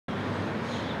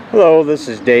Hello, this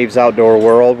is Dave's Outdoor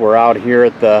World. We're out here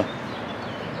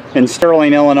in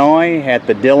Sterling, Illinois at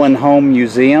the Dillon Home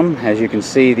Museum. As you can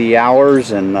see, the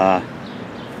hours and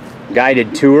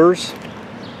guided tours.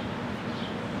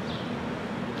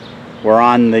 We're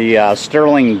on the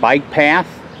Sterling Bike Path,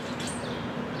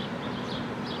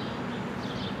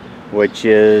 which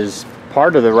is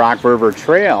part of the Rock River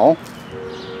Trail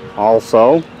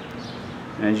also.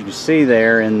 As you can see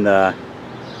there in the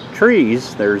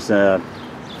trees, there's a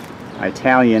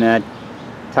Italianate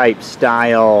type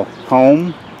style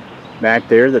home back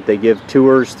there that they give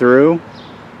tours through,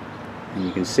 and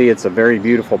you can see it's a very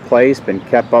beautiful place, been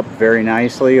kept up very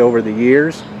nicely over the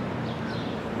years.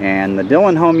 And the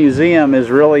Dillon Home Museum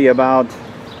is really about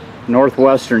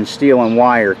Northwestern Steel and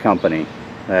Wire Company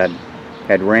that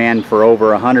had ran for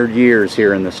over 100 years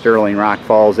here in the Sterling Rock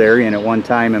Falls area, and at one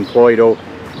time employed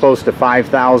close to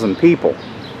 5,000 people.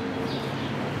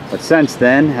 But since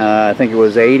then, I think it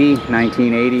was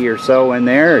 1980 or so in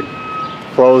there, it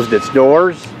closed its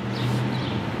doors.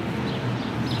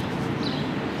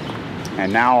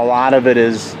 And now a lot of it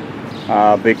has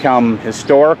become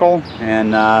historical,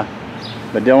 and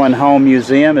the Dillon Home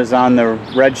Museum is on the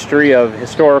Registry of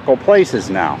Historical Places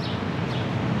now.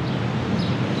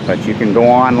 But you can go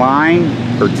online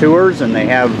for tours, and they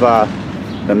have,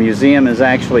 the museum is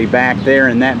actually back there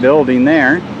in that building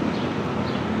there,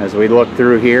 as we look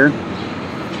through here.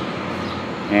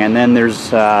 And then there's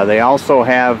they also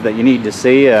have, that you need to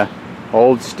see, a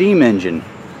old steam engine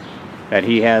that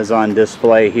he has on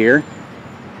display here.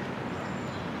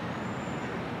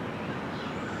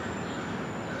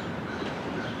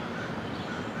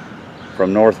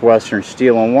 From Northwestern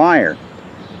Steel and Wire,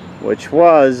 which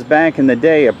was back in the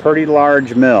day a pretty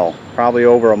large mill, probably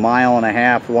over 1.5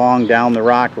 miles long down the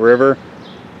Rock River.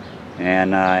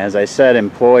 And as I said,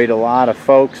 employed a lot of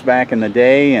folks back in the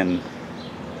day, and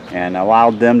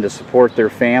allowed them to support their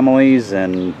families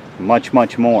and much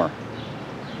more.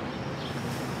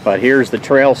 But here's the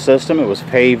trail system. It was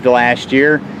paved last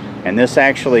year, and this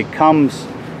actually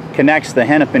connects the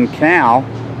Hennepin Canal,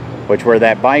 which where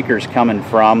that biker's coming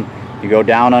from. You go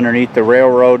down underneath the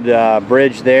railroad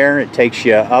bridge there. It takes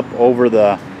you up over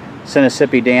the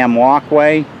Sinisippi Dam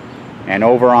walkway and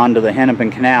over onto the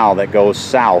Hennepin Canal that goes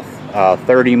south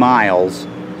 30 miles,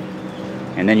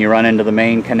 and then you run into the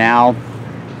main canal,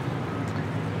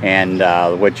 and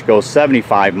which goes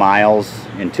 75 miles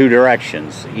in two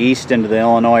directions, east into the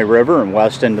Illinois River and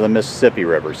west into the Mississippi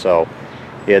River. So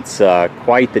it's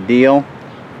quite the deal,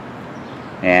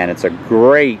 and it's a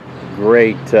great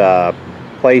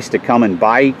place to come and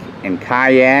bike and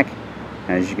kayak.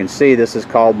 As you can see, this is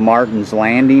called Martin's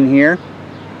Landing here.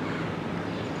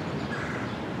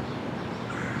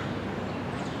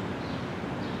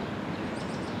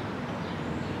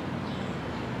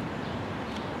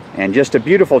 And just a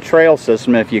beautiful trail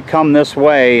system. If you come this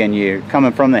way and you're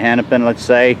coming from the Hennepin, let's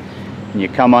say, and you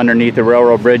come underneath the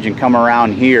railroad bridge and come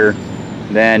around here,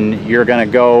 then you're going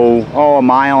to go 1.5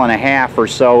 miles or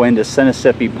so into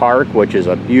Sinisippi Park, which is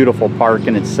a beautiful park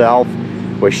in itself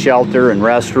with shelter and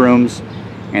restrooms.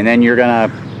 And then you're going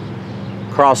to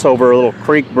cross over a little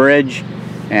creek bridge,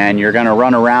 and you're going to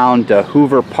run around to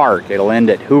Hoover Park. It'll end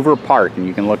at Hoover Park, and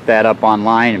you can look that up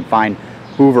online and find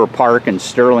Hoover Park in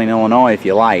Sterling, Illinois if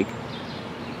you like.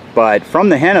 But from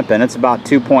the Hennepin, it's about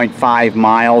 2.5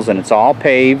 miles, and it's all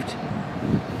paved.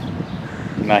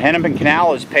 The Hennepin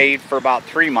Canal is paved for about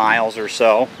 3 miles or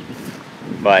so,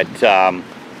 but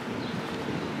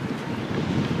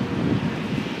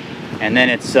and then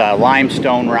it's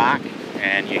limestone rock,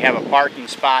 and you have a parking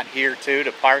spot here too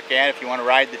to park at if you want to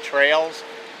ride the trails.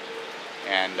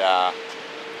 And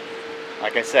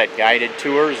like I said, guided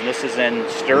tours, and this is in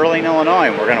Sterling, Illinois.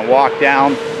 And we're going to walk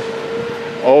down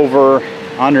over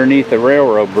underneath the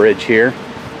railroad bridge here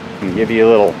and give you a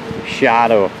little shot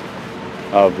of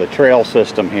the trail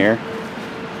system here.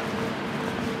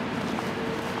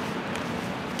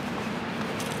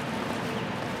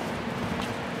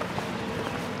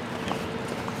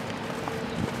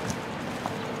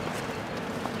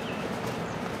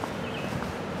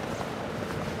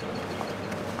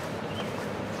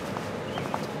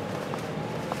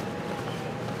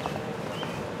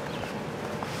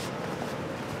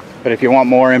 But if you want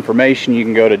more information, you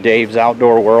can go to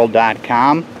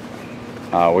davesoutdoorworld.com.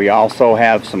 We also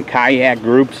have some kayak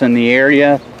groups in the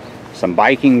area, some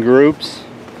biking groups,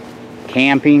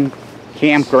 camping,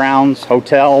 campgrounds,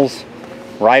 hotels,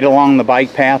 right along the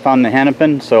bike path on the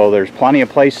Hennepin, so there's plenty of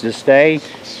places to stay.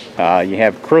 You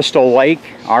have Crystal Lake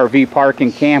RV Park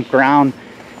and Campground,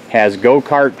 has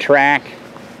go-kart track,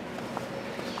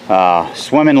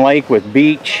 swimming lake with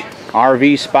beach,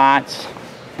 RV spots,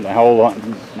 the whole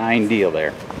 9 deal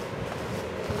there.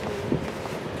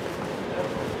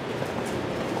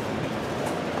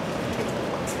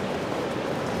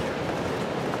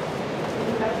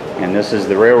 And this is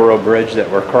the railroad bridge that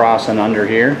we're crossing under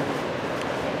here.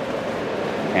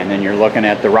 And then you're looking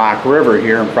at the Rock River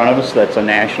here in front of us. That's a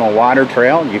national water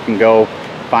trail. You can go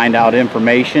find out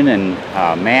information and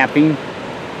mapping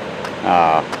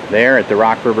there at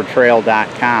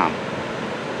therockrivertrail.com.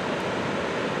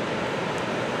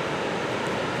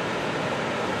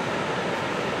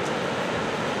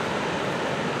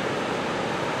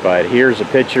 But here's a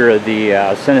picture of the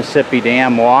Mississippi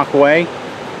Dam walkway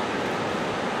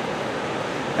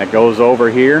that goes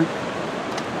over here.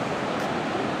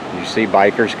 You see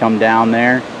bikers come down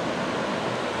there.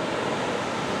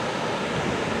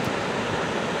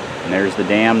 And there's the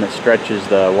dam that stretches,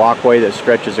 the walkway that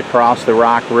stretches across the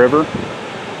Rock River.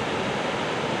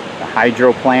 The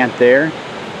hydro plant there.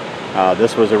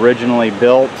 This was originally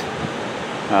built,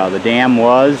 the dam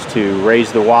was, to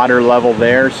raise the water level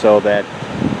there so that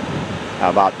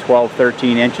about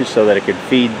 12-13 inches, so that it could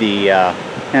feed the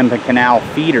Hennepin Canal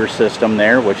feeder system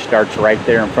there, which starts right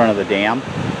there in front of the dam.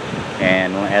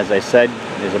 And as I said,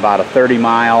 is about a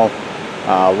 30-mile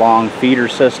long feeder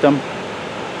system,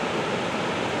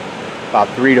 about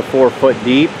 3 to 4 foot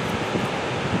deep.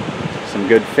 Some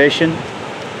good fishing.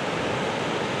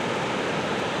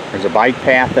 There's a bike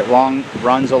path that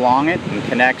runs along it and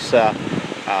connects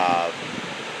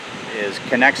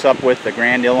up with the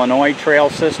Grand Illinois Trail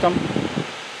system.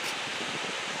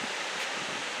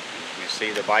 You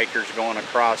see the bikers going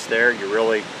across there. You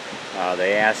really,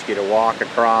 they ask you to walk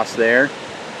across there,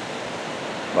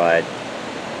 but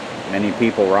many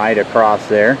people ride across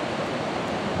there.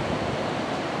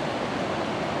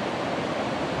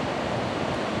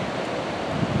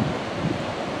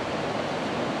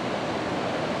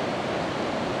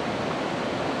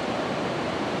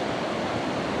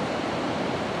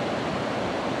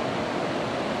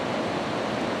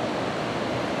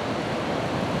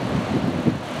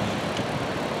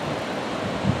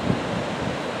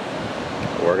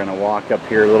 We're going to walk up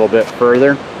here a little bit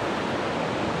further.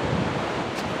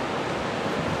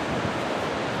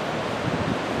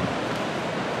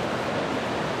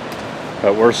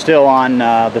 But we're still on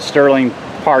the Sterling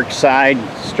Park side,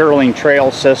 Sterling Trail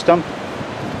system,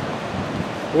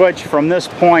 which from this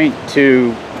point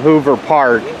to Hoover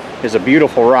Park is a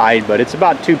beautiful ride, but it's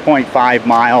about 2.5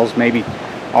 miles, maybe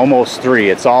almost 3.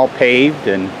 It's all paved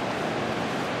and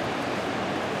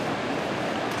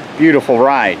beautiful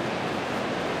ride.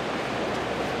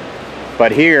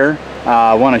 But here,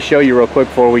 I want to show you real quick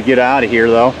before we get out of here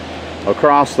though,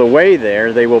 across the way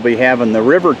there they will be having the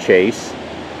river chase,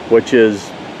 which is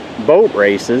boat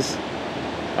races,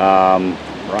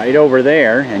 right over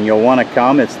there, and you'll want to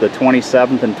come. It's the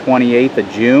 27th and 28th of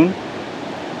June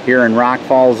here in Rock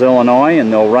Falls, Illinois,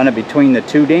 and they'll run it between the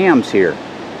 2 dams here.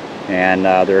 And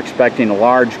they're expecting a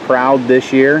large crowd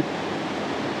this year,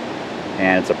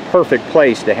 and it's a perfect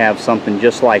place to have something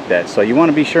just like that. So you want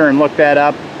to be sure and look that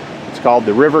up. It's called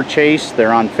the River Chase.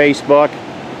 They're on Facebook,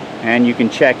 and you can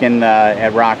check in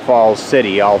at Rock Falls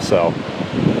City also.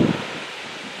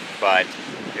 But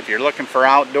if you're looking for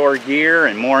outdoor gear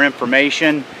and more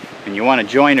information, and you want to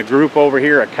join a group over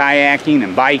here at kayaking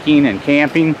and biking and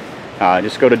camping,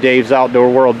 just go to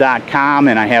davesoutdoorworld.com,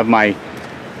 and I have my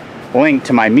link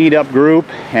to my meetup group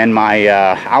and my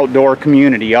outdoor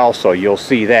community also. You'll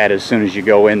see that as soon as you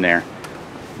go in there.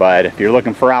 But if you're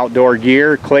looking for outdoor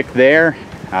gear, click there.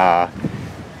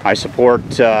 I support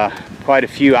quite a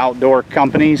few outdoor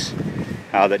companies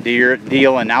that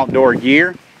deal in outdoor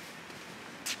gear,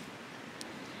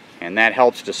 and that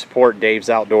helps to support Dave's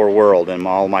Outdoor World and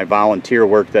all my volunteer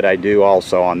work that I do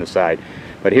also on the side.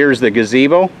 But here's the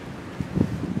gazebo,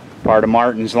 part of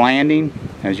Martin's Landing.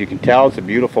 As you can tell, it's a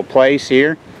beautiful place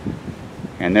here.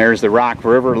 And there's the Rock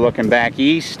River looking back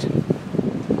east.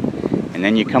 And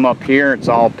then you come up here, it's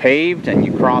all paved, and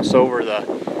you cross over the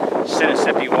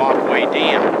Mississippi Walkway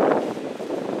Dam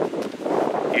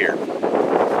here.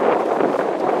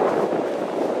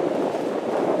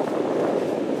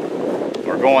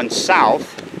 We're going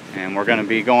south, and we're going to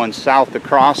be going south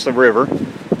across the river,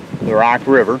 the Rock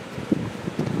River.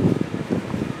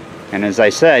 And as I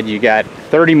said, you got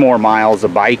 30 more miles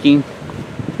of biking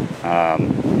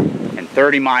and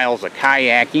 30 miles of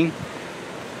kayaking.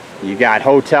 You got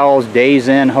hotels, Days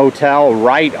Inn Hotel,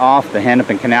 right off the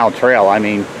Hennepin Canal Trail. I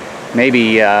mean,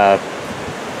 maybe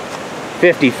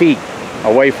 50 feet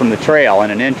away from the trail,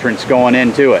 and an entrance going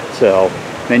into it. So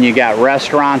then you got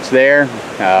restaurants there,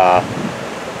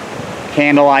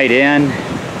 Candlelight Inn,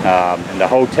 and the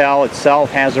hotel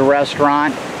itself has a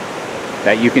restaurant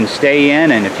that you can stay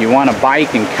in, and if you want to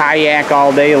bike and kayak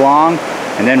all day long.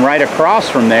 And then right across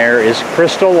from there is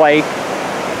Crystal Lake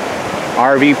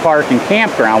RV Park and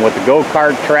Campground with the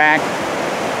go-kart track,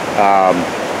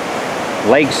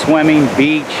 lake swimming,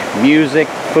 beach, music,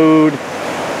 food,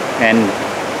 and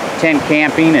tent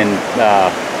camping, and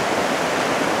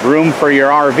room for your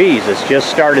RVs. It's just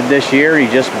started this year. He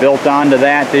just built onto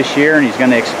that this year, and he's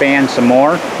going to expand some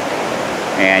more.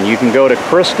 And you can go to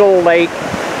Crystal Lake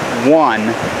 1,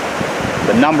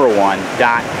 the number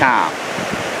 1.com.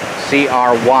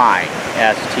 CRYSTAL,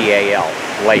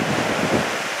 Lake.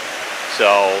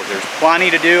 So there's plenty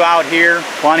to do out here,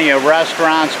 plenty of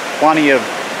restaurants, plenty of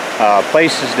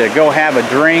places to go have a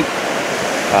drink.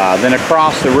 Then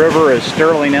across the river is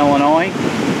Sterling, Illinois,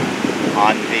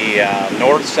 on the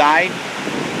north side.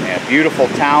 A beautiful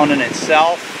town in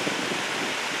itself.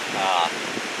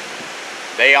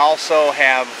 They also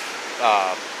have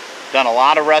done a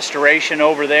lot of restoration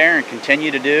over there and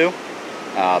continue to do.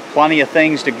 Plenty of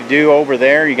things to do over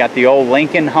there. You got the old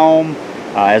Lincoln home.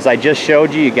 As I just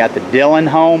showed you, you got the Dillon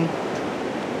home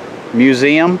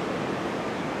museum.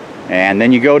 And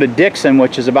then you go to Dixon,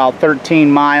 which is about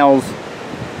 13 miles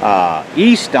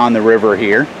east on the river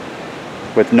here,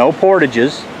 with no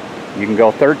portages. You can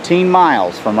go 13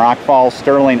 miles from Rock Falls,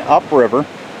 Sterling, upriver.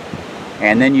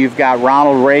 And then you've got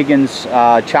Ronald Reagan's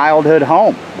childhood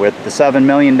home with the $7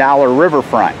 million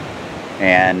riverfront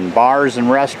and bars and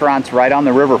restaurants right on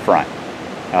the riverfront.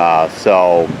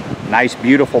 So nice,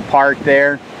 beautiful park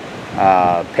there,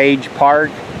 Page Park,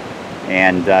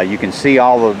 and you can see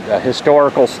all the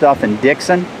historical stuff in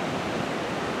Dixon.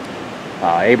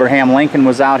 Abraham Lincoln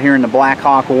was out here in the Black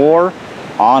Hawk War.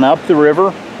 On up the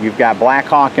river, you've got Black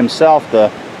Hawk himself,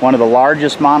 one of the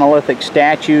largest monolithic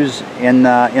statues in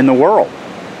the world,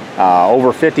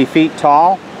 over 50 feet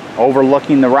tall,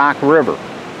 overlooking the Rock River.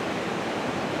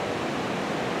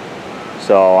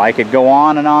 So I could go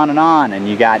on and on and on. And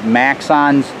you got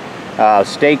Maxon's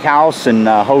Steakhouse and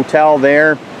Hotel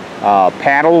there,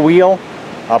 Paddle Wheel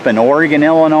up in Oregon,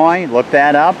 Illinois. Look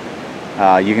that up.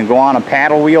 You can go on a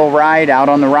paddle wheel ride out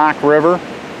on the Rock River.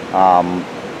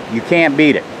 You can't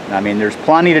beat it. I mean, there's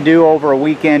plenty to do over a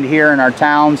weekend here in our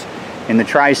towns in the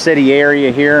Tri-City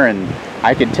area here, and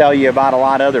I could tell you about a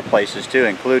lot of other places too,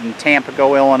 including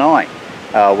Tampico, Illinois,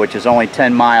 which is only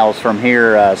 10 miles from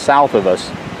here south of us.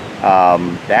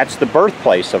 That's the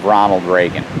birthplace of Ronald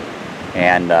Reagan,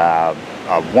 and a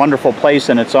wonderful place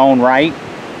in its own right.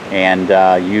 And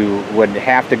you would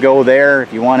have to go there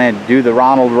if you want to do the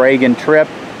Ronald Reagan trip.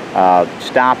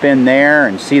 Stop in there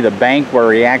and see the bank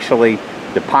where he actually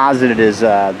deposited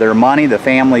their money, the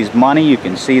family's money. You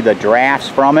can see the drafts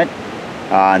from it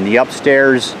in the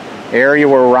upstairs area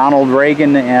where Ronald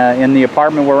Reagan, in the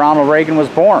apartment where Ronald Reagan was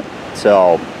born.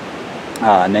 So,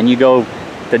 and then you go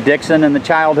to Dixon and the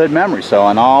childhood memories. So,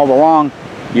 and all along,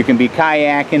 you can be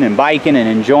kayaking and biking and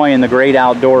enjoying the great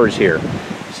outdoors here.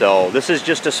 So this is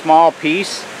just a small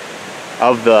piece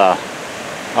of the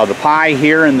pie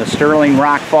here in the Sterling,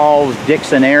 Rock Falls,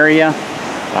 Dixon area.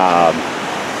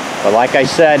 But like I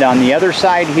said, on the other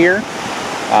side here,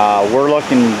 we're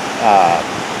looking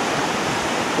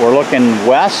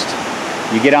west.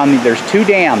 You get on there's two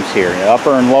dams here, the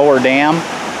upper and lower dam.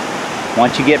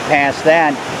 Once you get past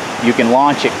that, you can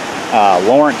launch at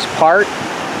Lawrence Park,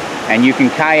 and you can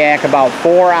kayak about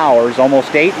 4 hours,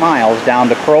 almost 8 miles, down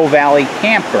to Crow Valley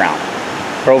Campground.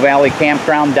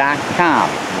 CrowValleyCampground.com.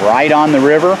 Right on the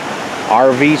river.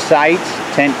 RV sites,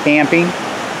 tent camping,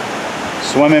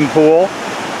 swimming pool.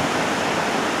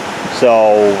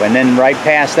 So, and then right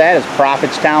past that is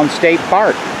Prophetstown State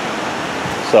Park.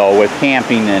 So, with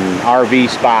camping and RV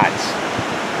spots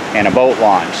and a boat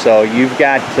launch. So, you've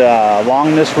got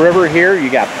along this river here, you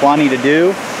got plenty to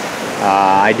do.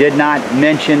 I did not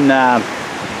mention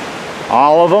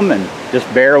all of them, and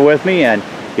just bear with me. And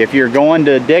if you're going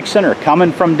to Dixon or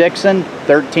coming from Dixon,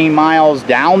 13 miles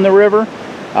down the river,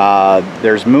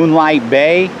 there's Moonlight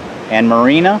Bay and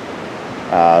Marina.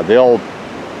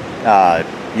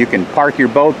 You can park your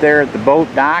boat there at the boat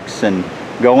docks and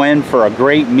go in for a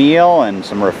great meal and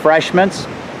some refreshments.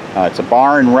 It's a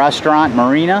bar and restaurant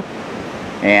marina,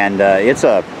 and it's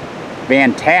a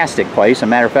fantastic place. As a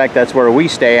matter of fact, that's where we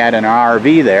stay at in our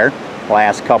RV there the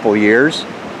last couple years.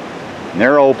 And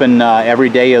they're open every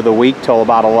day of the week till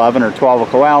about 11 or 12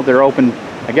 o'clock. Well, they're open,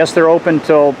 I guess they're open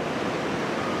till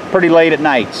pretty late at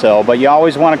night. So, but you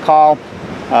always want to call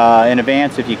in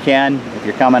advance if you can, if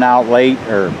you're coming out late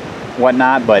or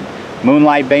whatnot. But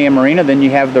Moonlight Bay and Marina. Then you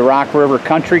have the Rock River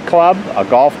Country Club, a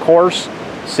golf course,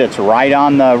 sits right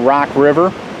on the Rock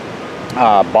River.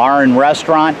 Bar and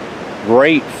restaurant,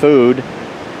 great food,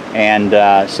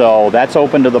 and so that's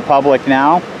open to the public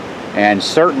now, and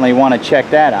certainly want to check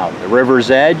that out. The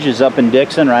River's Edge is up in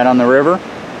Dixon, right on the river.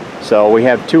 So we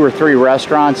have 2 or 3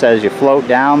 restaurants as you float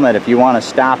down that if you want to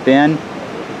stop in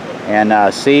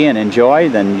and see and enjoy,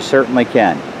 then you certainly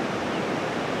can.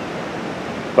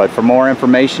 But for more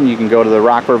information, you can go to the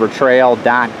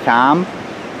rockrivertrail.com,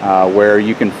 where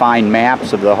you can find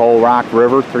maps of the whole Rock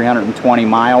River, 320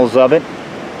 miles of it.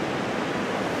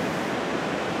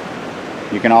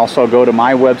 You can also go to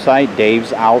my website,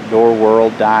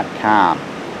 davesoutdoorworld.com.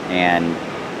 And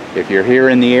if you're here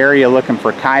in the area looking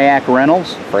for kayak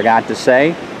rentals, forgot to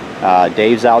say,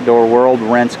 Dave's Outdoor World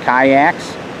rents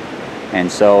kayaks. And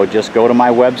so just go to my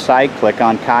website, click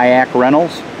on kayak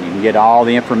rentals. You can get all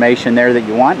the information there that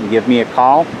you want, and give me a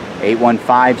call,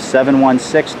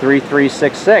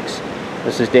 815-716-3366.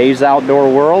 This is Dave's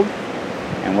Outdoor World,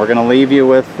 and we're going to leave you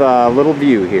with a little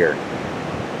view here.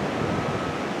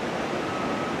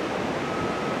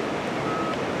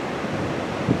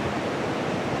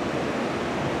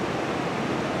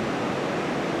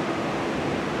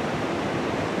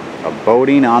 Of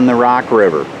boating on the Rock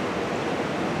River.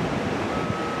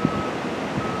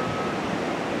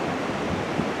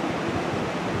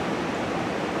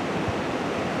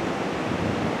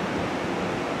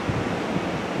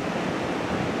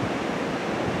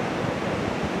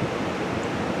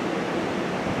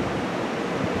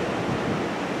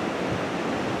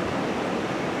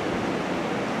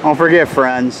 Don't forget,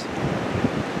 friends,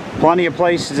 plenty of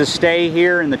places to stay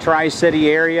here in the Tri-City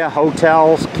area,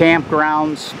 hotels,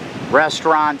 campgrounds,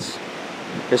 restaurants,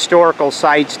 historical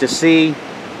sites to see,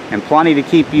 and plenty to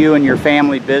keep you and your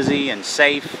family busy and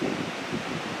safe.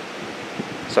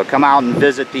 So come out and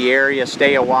visit the area,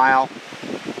 stay a while,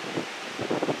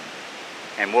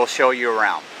 and we'll show you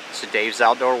around. This is Dave's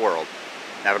Outdoor World.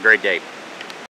 Have a great day.